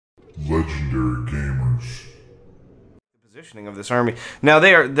legendary gamers. The positioning of this army. Now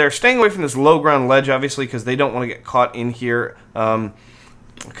they're staying away from this low ground ledge, obviously, because they don't want to get caught in here.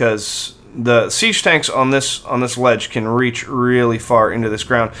 Because the siege tanks on this ledge can reach really far into this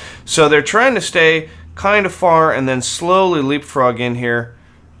ground. So they're trying to stay kind of far and then slowly leapfrog in here.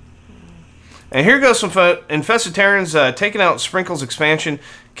 And here goes some infested Terrans taking out Sprinkle's expansion,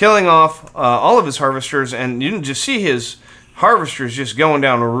 killing off all of his harvesters, and you can just see his harvesters just going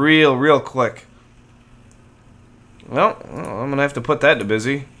down real quick. Well, I'm gonna have to put that to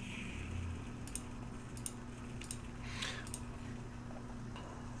busy.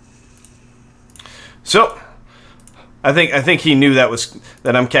 So, I think he knew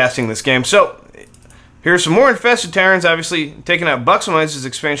that I'm casting this game. So, here's some more infested Terrans, obviously taking out Buxomize's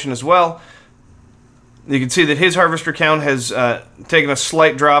expansion as well. You can see that his harvester count has taken a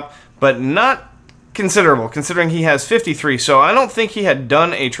slight drop, but not considerable, considering he has 53. So I don't think he had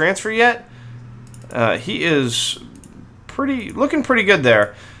done a transfer yet. He is looking pretty good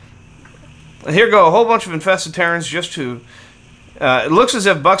there. Here go a whole bunch of infested Terrans just to... it looks as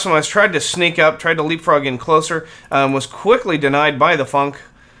if Buxomize tried to sneak up, tried to leapfrog in closer, was quickly denied by TheFunk.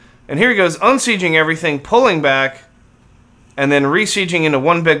 And here he goes, unsieging everything, pulling back, and then re-sieging into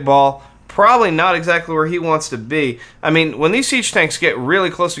one big ball. Probably not exactly where he wants to be. I mean, when these siege tanks get really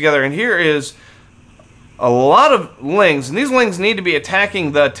close together, and here is a lot of lings, and these lings need to be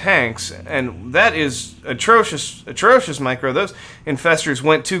attacking the tanks, and that is atrocious micro. Those infestors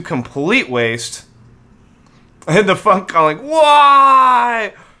went to complete waste. And TheFunk calling,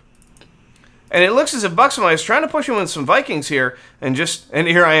 why? And it looks as if Buxomize is trying to push him with some Vikings here, and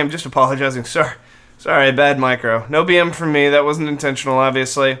here I am just apologizing. Sorry, bad micro. No BM from me. That wasn't intentional,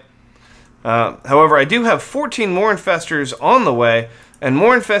 obviously. However, I do have 14 more infestors on the way, and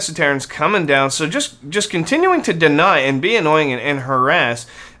more infested Terrans coming down. So just continuing to deny and be annoying and harass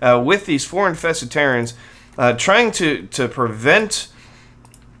with these 4 infested Terrans, trying to prevent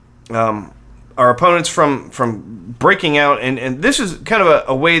our opponents from breaking out. And this is kind of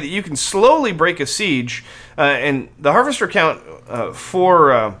a way that you can slowly break a siege. And the harvester count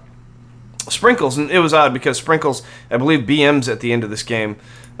for Sprinkles, and it was odd because Sprinkles, I believe, BMs at the end of this game.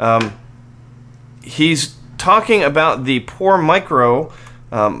 He's talking about the poor micro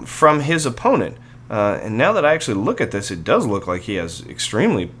from his opponent. And now that I actually look at this, it does look like he has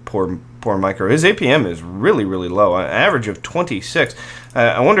extremely poor micro. His APM is really low, an average of 26.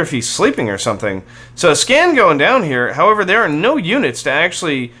 I wonder if he's sleeping or something. So a scan going down here. However, there are no units to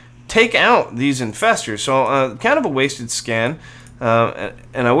actually take out these infestors. So kind of a wasted scan.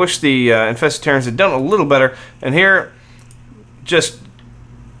 And I wish the infested Terrans had done a little better. And here, just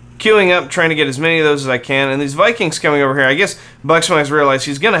queuing up, trying to get as many of those as I can. And these Vikings coming over here, I guess Buxomize realized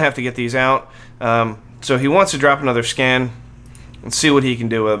he's going to have to get these out. So he wants to drop another scan and see what he can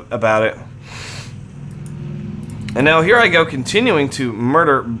do about it. And now here I go, continuing to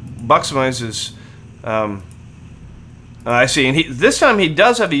murder Buxomize's... I see, and this time he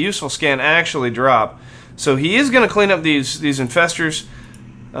does have a useful scan actually drop. So he is going to clean up these infestors.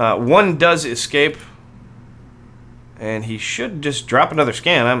 One does escape. And he should just drop another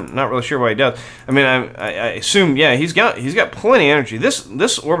scan. I'm not really sure why he does. I mean, I assume, yeah, he's got plenty of energy.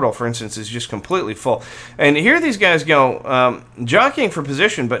 This orbital, for instance, is just completely full. And here these guys go jockeying for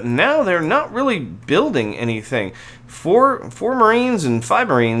position, but now they're not really building anything. Four Marines and 5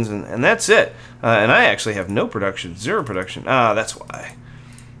 Marines, and that's it. And I actually have no production, 0 production. Ah, that's why.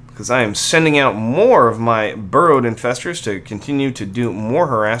 Because I am sending out more of my burrowed infestors to continue to do more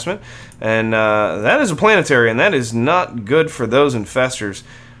harassment. And that is a planetary, and that is not good for those infestors.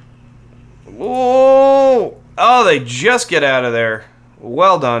 Whoa! Oh, they just get out of there.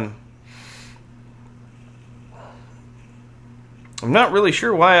 Well done. I'm not really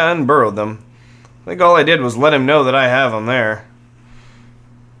sure why I unburrowed them. I think all I did was let him know that I have them there.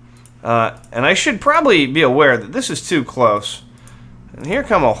 And I should probably be aware that this is too close. And here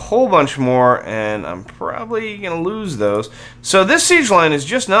come a whole bunch more, and I'm probably going to lose those. So this siege line is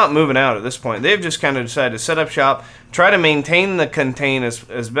just not moving out at this point. They've just kind of decided to set up shop, try to maintain the contain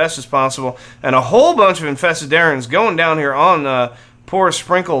as best as possible, and a whole bunch of infested Terrans going down here on poor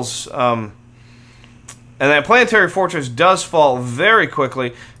Sprinkles. And that planetary fortress does fall very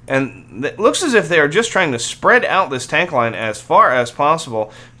quickly, and it looks as if they are just trying to spread out this tank line as far as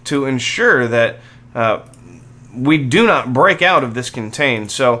possible to ensure that we do not break out of this contain.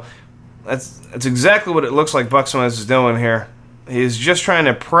 So that's exactly what it looks like Buxomize is doing here. He's just trying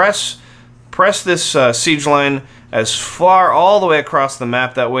to press this siege line as far all the way across the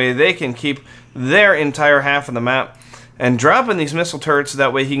map. That way they can keep their entire half of the map and dropping these missile turrets.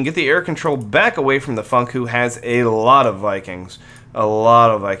 That way he can get the air control back away from TheFunk, who has a lot of Vikings. a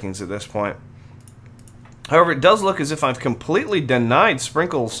lot of Vikings at this point. However, it does look as if I've completely denied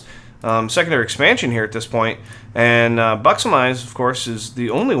Sprinkles' secondary expansion here at this point. And Buxomize, of course, is the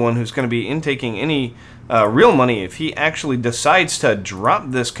only one who's going to be intaking any real money if he actually decides to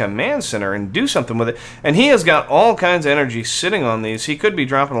drop this command center and do something with it. And he has got all kinds of energy sitting on these. He could be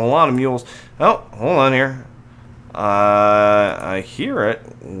dropping a lot of mules. Oh, hold on here. I hear it.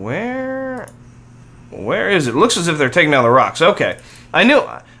 Where is it? It looks as if they're taking down the rocks. Okay. I knew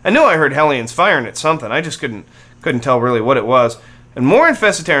I heard Hellions firing at something. I just couldn't tell really what it was. And more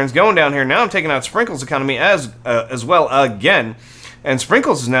infested Terrans going down here. Now I'm taking out Sprinkles' economy as well again. And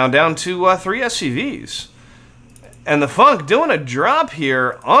Sprinkles is now down to 3 SCVs. And TheFunk doing a drop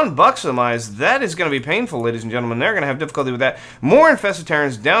here on Buxomize. That is going to be painful, ladies and gentlemen. They're going to have difficulty with that. More infested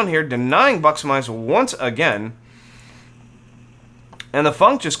Terrans down here denying Buxomize once again. And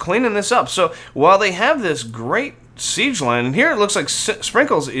TheFunk just cleaning this up. So while they have this great siege line, and here it looks like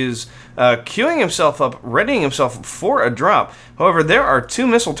Sprinkles is queuing himself up, readying himself for a drop. However, there are 2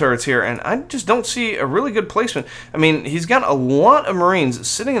 missile turrets here, and I just don't see a really good placement. I mean, he's got a lot of Marines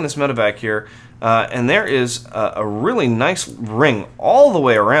sitting in this medevac here, and there is a really nice ring all the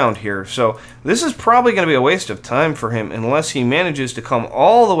way around here. So this is probably going to be a waste of time for him unless he manages to come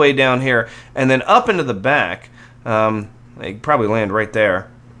all the way down here and then up into the back. They probably land right there.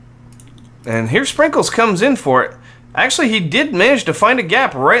 And here Sprinkles comes in for it. Actually, he did manage to find a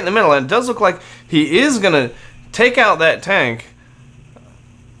gap right in the middle, and it does look like he is going to take out that tank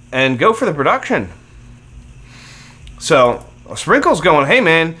and go for the production. So, Sprinkles going, hey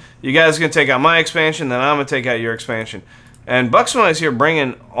man, you guys are going to take out my expansion, then I'm going to take out your expansion. And Buxomize here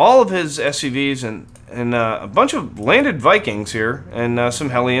bringing all of his SCVs and a bunch of landed Vikings here and some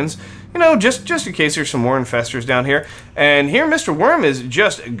Hellions. You know, just in case there's some more infestors down here. And here mr.worm is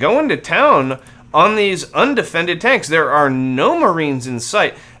just going to town on these undefended tanks. There are no Marines in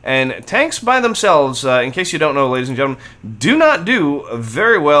sight. And tanks by themselves, in case you don't know, ladies and gentlemen, do not do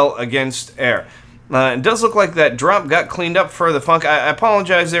very well against air. It does look like that drop got cleaned up for TheFunk. I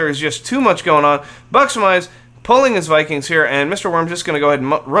apologize, there is just too much going on. Buxomize pulling his Vikings here, and mr.worm just going to go ahead and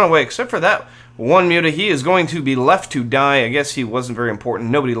run away, except for that one muta. He is going to be left to die. I guess he wasn't very important.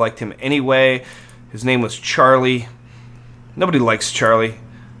 Nobody liked him anyway. His name was Charlie. Nobody likes Charlie.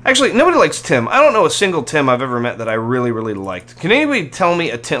 Actually, nobody likes Tim. I don't know a single Tim I've ever met that I really, really liked. Can anybody tell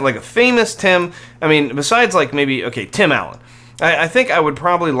me a Tim, like a famous Tim? I mean, besides like maybe, okay, Tim Allen. I think I would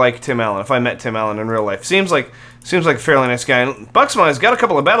probably like Tim Allen if I met Tim Allen in real life. Seems like a fairly nice guy. And Buxomize got a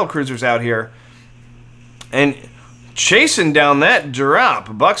couple of battle cruisers out here. And chasing down that drop.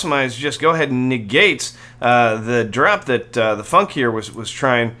 Buxomize just go ahead and negates the drop that TheFunk here was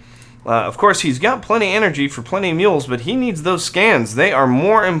trying. Of course, he's got plenty of energy for plenty of mules, but he needs those scans. They are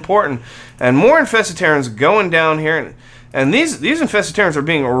more important. And more infested Terrans going down here. And these infested Terrans are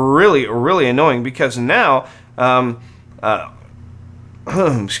being really, really annoying because now,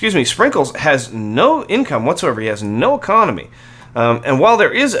 excuse me, Sprinkles has no income whatsoever. He has no economy. And while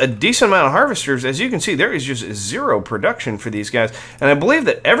there is a decent amount of harvesters, as you can see, there is just zero production for these guys. And I believe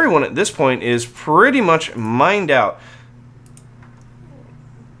that everyone at this point is pretty much mined out.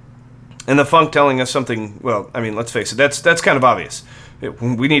 And TheFunk telling us something, well, I mean, let's face it, that's kind of obvious.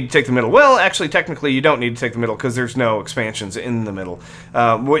 We need to take the middle. Well, actually, technically, you don't need to take the middle because there's no expansions in the middle.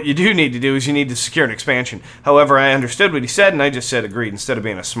 What you do need to do is you need to secure an expansion. However, I understood what he said, and I just said agreed instead of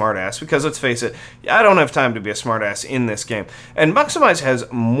being a smartass because, let's face it, I don't have time to be a smartass in this game. And Buxomize has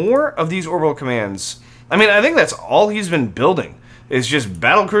more of these orbital commands. I mean, I think that's all he's been building is just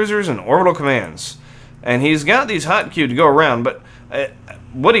battle cruisers and orbital commands. And he's got these hot queue to go around, but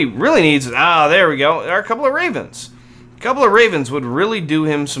what he really needs is, there we go, there are a couple of Ravens. A couple of Ravens would really do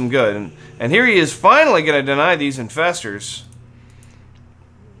him some good. And here he is finally going to deny these infestors.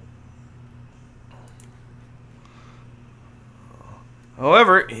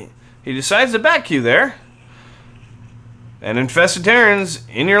 However, he decides to back queue there. And infested Terrans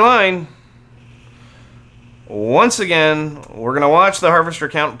in your line. Once again, we're going to watch the harvester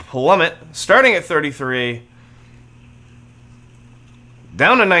count plummet, starting at 33.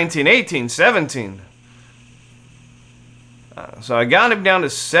 Down to 19, 18, 17. So I got him down to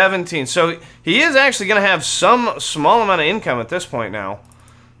 17. So he is actually going to have some small amount of income at this point now.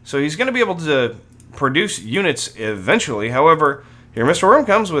 So he's going to be able to produce units eventually. However, here mr.worm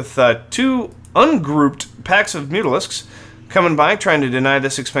comes with 2 ungrouped packs of Mutalisks coming by trying to deny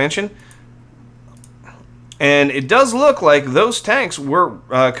this expansion. And it does look like those tanks were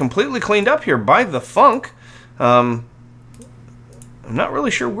completely cleaned up here by TheFunk. I'm not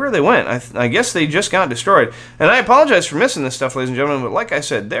really sure where they went. I guess they just got destroyed. And I apologize for missing this stuff, ladies and gentlemen, but like I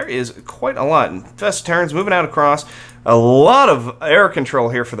said, there is quite a lot. Infested Terrans moving out across. A lot of air control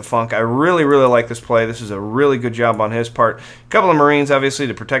here for TheFunk. I really, really like this play. This is a really good job on his part. A couple of Marines, obviously,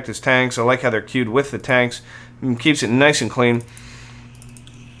 to protect his tanks. I like how they're queued with the tanks. And keeps it nice and clean.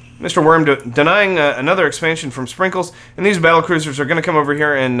 Mr. Worm denying another expansion from Sprinkles. And these battlecruisers are going to come over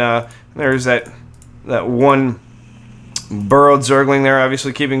here, and there's that one burrowed Zergling there,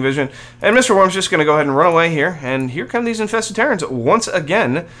 obviously keeping vision. And Mr. Worm's just going to go ahead and run away here. And here come these Infested Terrans once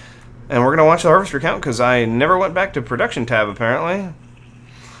again. And we're going to watch the harvester count because I never went back to production tab, apparently.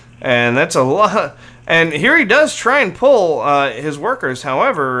 And that's a lot. And here he does try and pull his workers.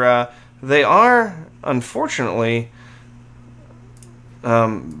 However, they are, unfortunately,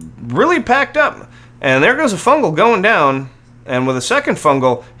 really packed up. And there goes a fungal going down. And with a second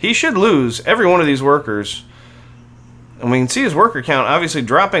fungal, he should lose every one of these workers. And we can see his worker count obviously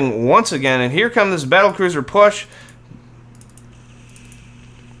dropping once again. And here comes this battlecruiser push.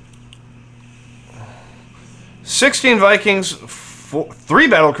 16 Vikings, 3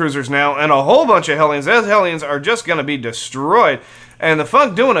 battlecruisers now, and a whole bunch of Hellions. Those Hellions are just going to be destroyed. And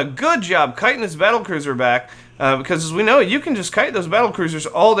TheFunk doing a good job kiting his battlecruiser back. Because as we know, you can just kite those battlecruisers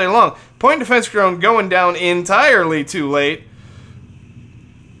all day long. Point defense drone going down entirely too late.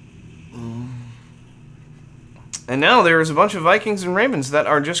 And now there is a bunch of Vikings and Ravens that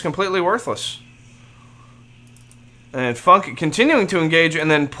are just completely worthless. And Funk continuing to engage and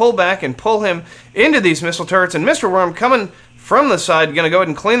then pull back and pull him into these missile turrets. And Mr. Worm coming from the side, going to go ahead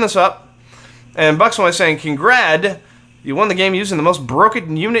and clean this up. And Buxomize saying, "Congrats, you won the game using the most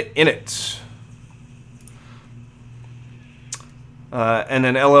broken unit in it." And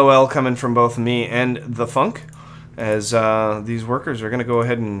then LOL coming from both me and TheFunk, as these workers are going to go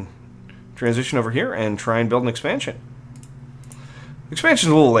ahead and transition over here and try and build an expansion.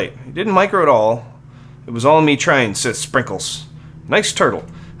 Expansion's a little late. He didn't micro at all. It was all me trying, says Sprinkles. Nice turtle.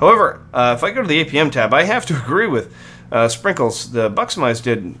 However, if I go to the APM tab, I have to agree with Sprinkles. The Buxomize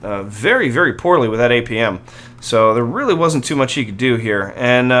did very, very poorly with that APM. So there really wasn't too much he could do here.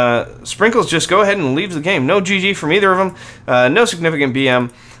 And Sprinkles just go ahead and leaves the game. No GG from either of them. No significant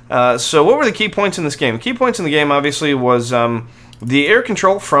BM. So what were the key points in this game? The key points in the game, obviously, was the air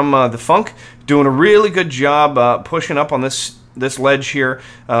control from TheFunk, doing a really good job pushing up on this ledge here,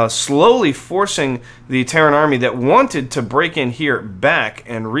 slowly forcing the Terran army that wanted to break in here back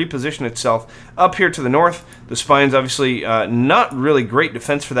and reposition itself up here to the north. The Spine's obviously not really great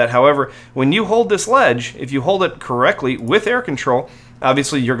defense for that. However, when you hold this ledge, if you hold it correctly with air control,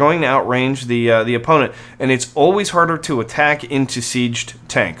 obviously you're going to outrange the opponent, and it's always harder to attack into sieged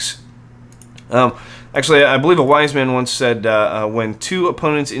tanks. Actually, I believe a wise man once said when two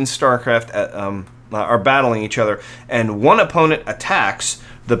opponents in StarCraft are battling each other and one opponent attacks,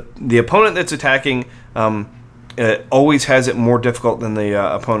 the opponent that's attacking always has it more difficult than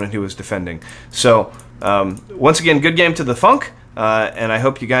the opponent who is defending. So once again, good game to TheFunk, and I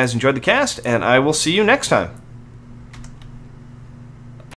hope you guys enjoyed the cast, and I will see you next time.